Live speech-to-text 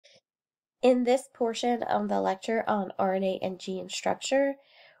In this portion of the lecture on RNA and gene structure,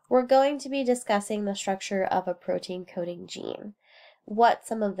 we're going to be discussing the structure of a protein coding gene, what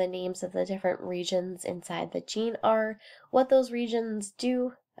some of the names of the different regions inside the gene are, what those regions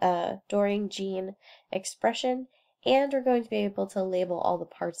do during gene expression, and we're going to be able to label all the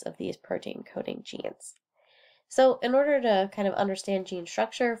parts of these protein coding genes. So in order to kind of understand gene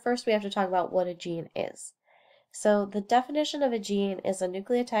structure, first we have to talk about what a gene is. So the definition of a gene is a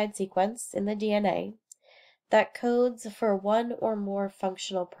nucleotide sequence in the DNA that codes for one or more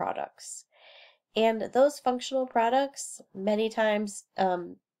functional products. And those functional products many times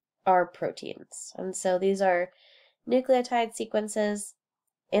are proteins. And so these are nucleotide sequences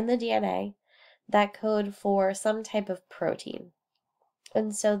in the DNA that code for some type of protein.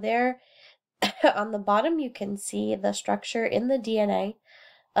 And so there on the bottom you can see the structure in the DNA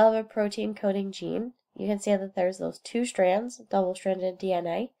of a protein coding gene. You can see that there's those two strands, double-stranded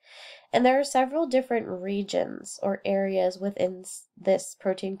DNA, and there are several different regions or areas within this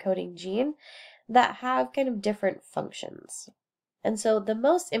protein coding gene that have kind of different functions. And so the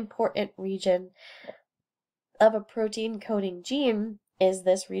most important region of a protein coding gene is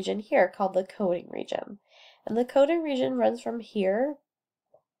this region here called the coding region. And the coding region runs from here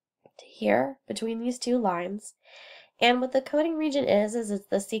to here between these two lines. And what the coding region is it's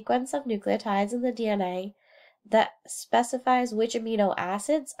the sequence of nucleotides in the DNA that specifies which amino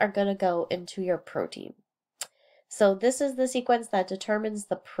acids are going to go into your protein. So this is the sequence that determines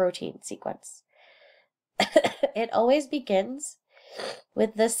the protein sequence. It always begins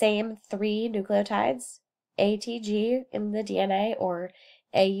with the same three nucleotides, ATG in the DNA or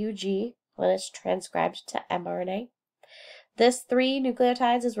AUG when it's transcribed to mRNA. This three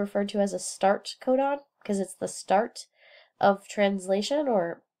nucleotides is referred to as a start codon because it's the start of translation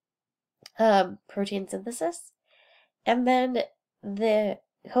or protein synthesis. And then the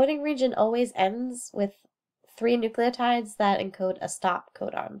coding region always ends with three nucleotides that encode a stop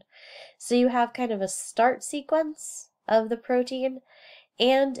codon. So you have kind of a start sequence of the protein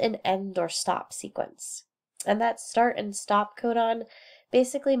and an end or stop sequence. And that start and stop codon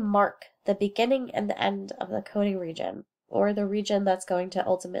basically mark the beginning and the end of the coding region, or the region that's going to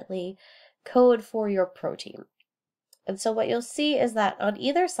ultimately code for your protein. And so what you'll see is that on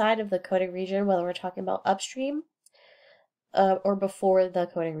either side of the coding region, whether we're talking about upstream or before the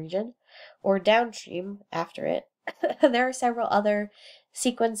coding region, or downstream after it, there are several other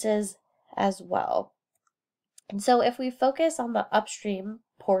sequences as well. And so if we focus on the upstream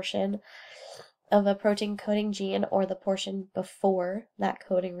portion of a protein coding gene, or the portion before that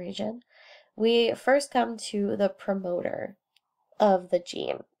coding region, we first come to the promoter of the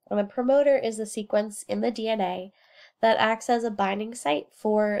gene. And the promoter is the sequence in the DNA that acts as a binding site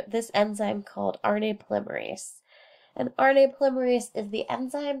for this enzyme called RNA polymerase. And RNA polymerase is the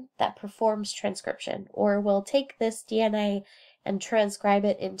enzyme that performs transcription, or will take this DNA and transcribe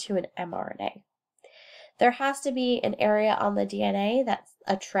it into an mRNA. There has to be an area on the DNA that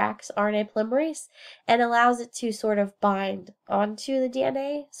attracts RNA polymerase and allows it to sort of bind onto the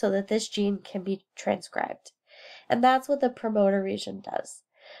DNA so that this gene can be transcribed. And that's what the promoter region does.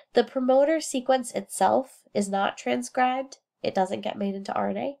 The promoter sequence itself is not transcribed. It doesn't get made into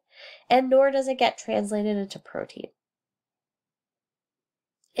RNA, and nor does it get translated into protein.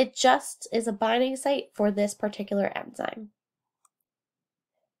 It just is a binding site for this particular enzyme.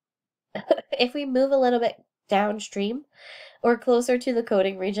 If we move a little bit downstream or closer to the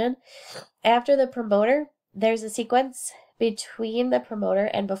coding region, after the promoter, there's a sequence between the promoter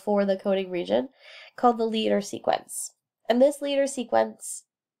and before the coding region called the leader sequence. And this leader sequence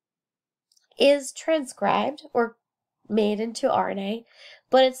is transcribed or made into RNA,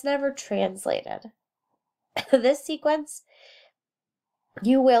 but it's never translated. This sequence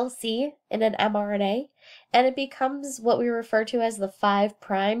you will see in an mRNA, and it becomes what we refer to as the 5'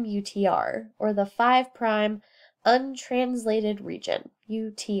 UTR, or the 5' untranslated region,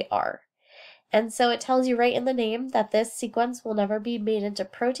 UTR. And so it tells you right in the name that this sequence will never be made into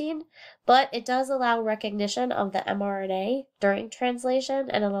protein, but it does allow recognition of the mRNA during translation,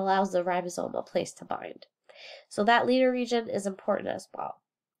 and it allows the ribosome a place to bind. So that leader region is important as well.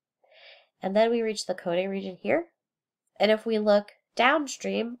 And then we reach the coding region here. And if we look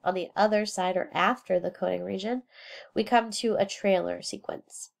downstream on the other side or after the coding region, we come to a trailer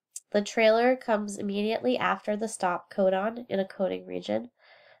sequence. The trailer comes immediately after the stop codon in a coding region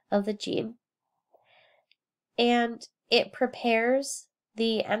of the gene, and it prepares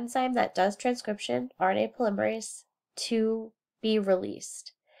the enzyme that does transcription, RNA polymerase, to be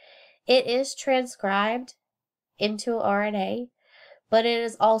released. It is transcribed into RNA, but it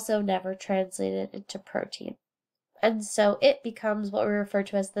is also never translated into protein. And so it becomes what we refer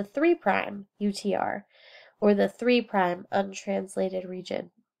to as the 3' UTR, or the 3' untranslated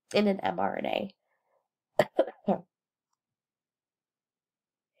region in an mRNA.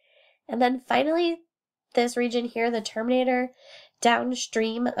 And then finally, this region here, the terminator,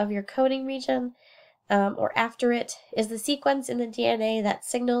 downstream of your coding region, or after it, is the sequence in the DNA that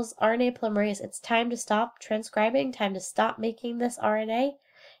signals RNA polymerase it's time to stop transcribing, time to stop making this RNA.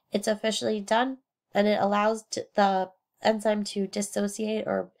 It's officially done, and it allows the enzyme to dissociate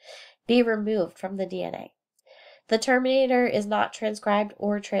or be removed from the DNA. The terminator is not transcribed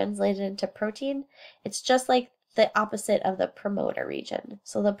or translated into protein. It's just like the opposite of the promoter region.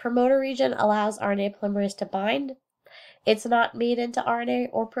 So the promoter region allows RNA polymerase to bind. It's not made into RNA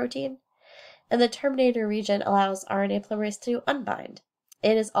or protein. And the terminator region allows RNA polymerase to unbind.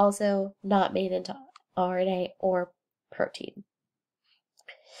 It is also not made into RNA or protein.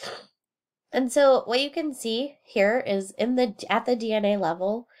 And so what you can see here is at the DNA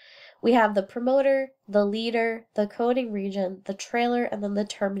level, we have the promoter, the leader, the coding region, the trailer, and then the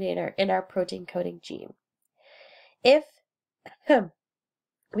terminator in our protein coding gene. If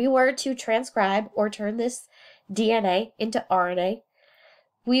we were to transcribe or turn this DNA into RNA,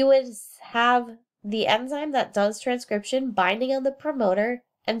 we would have the enzyme that does transcription binding on the promoter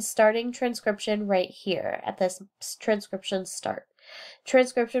and starting transcription right here at this transcription start.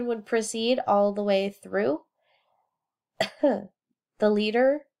 Transcription would proceed all the way through the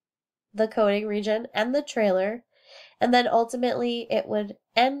leader, the coding region, and the trailer, and then ultimately it would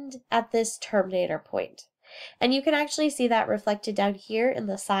end at this terminator point. And you can actually see that reflected down here in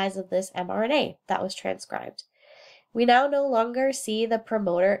the size of this mRNA that was transcribed. We now no longer see the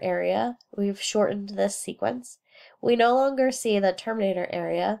promoter area. We've shortened this sequence. We no longer see the terminator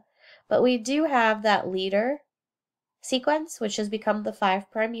area, but we do have that leader sequence, which has become the 5'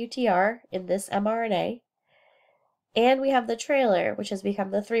 UTR in this mRNA. And we have the trailer, which has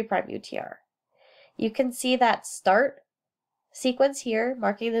become the 3' UTR. You can see that start sequence here,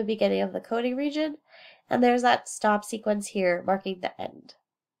 marking the beginning of the coding region, and there's that stop sequence here, marking the end.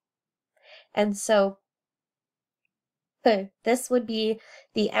 And so this would be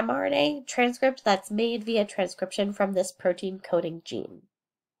the mRNA transcript that's made via transcription from this protein coding gene.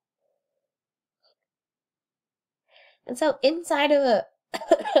 And so inside of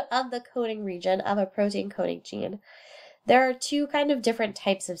of the coding region of a protein coding gene, there are two kind of different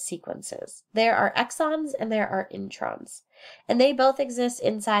types of sequences. There are exons and there are introns. And they both exist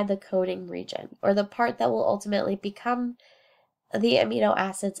inside the coding region, or the part that will ultimately become the amino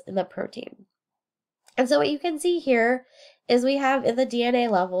acids in the protein. And so what you can see here is we have in the DNA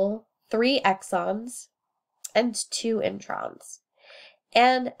level 3 exons and 2 introns.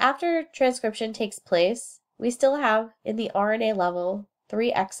 And after transcription takes place, we still have in the RNA level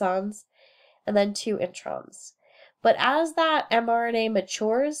 3 exons and then 2 introns. But as that mRNA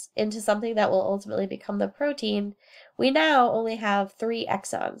matures into something that will ultimately become the protein, we now only have 3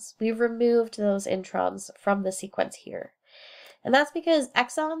 exons. We've removed those introns from the sequence here. And that's because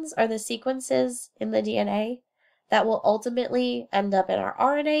exons are the sequences in the DNA that will ultimately end up in our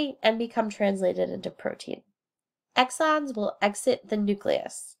RNA and become translated into protein. Exons will exit the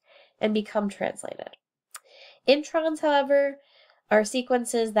nucleus and become translated. Introns, however, are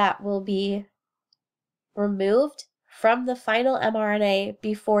sequences that will be removed from the final mRNA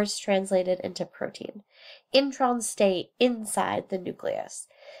before it's translated into protein. Introns stay inside the nucleus.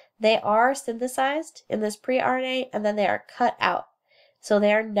 They are synthesized in this pre-RNA and then they are cut out. So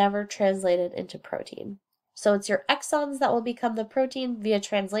they are never translated into protein. So it's your exons that will become the protein via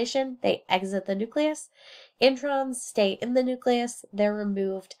translation. They exit the nucleus. Introns stay in the nucleus. They're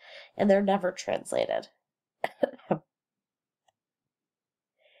removed and they're never translated.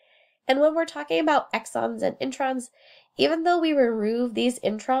 And when we're talking about exons and introns, even though we remove these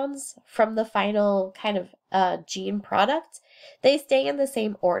introns from the final kind of gene product, they stay in the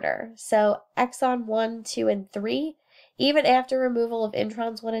same order. So exon 1, 2, and 3, even after removal of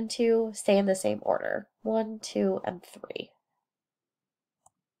introns 1 and 2, stay in the same order. 1, 2, and 3.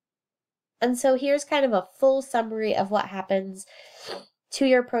 And so here's kind of a full summary of what happens to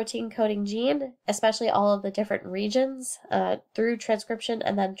your protein coding gene, especially all of the different regions through transcription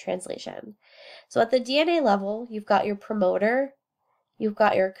and then translation. So at the DNA level, you've got your promoter, you've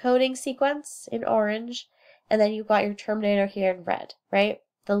got your coding sequence in orange, and then you've got your terminator here in red, right?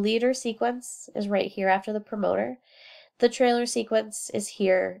 The leader sequence is right here after the promoter. The trailer sequence is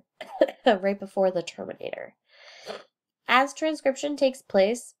here right before the terminator. As transcription takes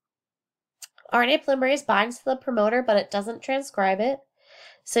place, RNA polymerase binds to the promoter, but it doesn't transcribe it.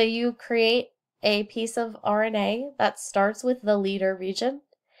 So you create a piece of RNA that starts with the leader region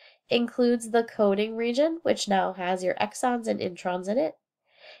includes the coding region, which now has your exons and introns in it,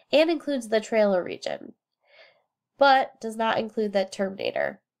 and includes the trailer region, but does not include the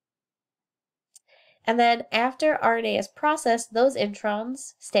terminator. And then after RNA is processed, those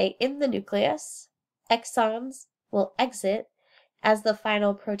introns stay in the nucleus. Exons will exit as the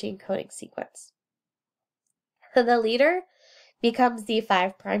final protein coding sequence. The leader becomes the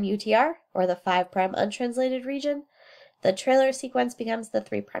 5' UTR, or the 5' untranslated region. The trailer sequence becomes the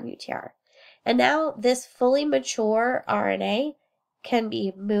 3' UTR. And now this fully mature RNA can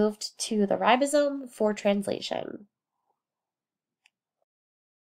be moved to the ribosome for translation.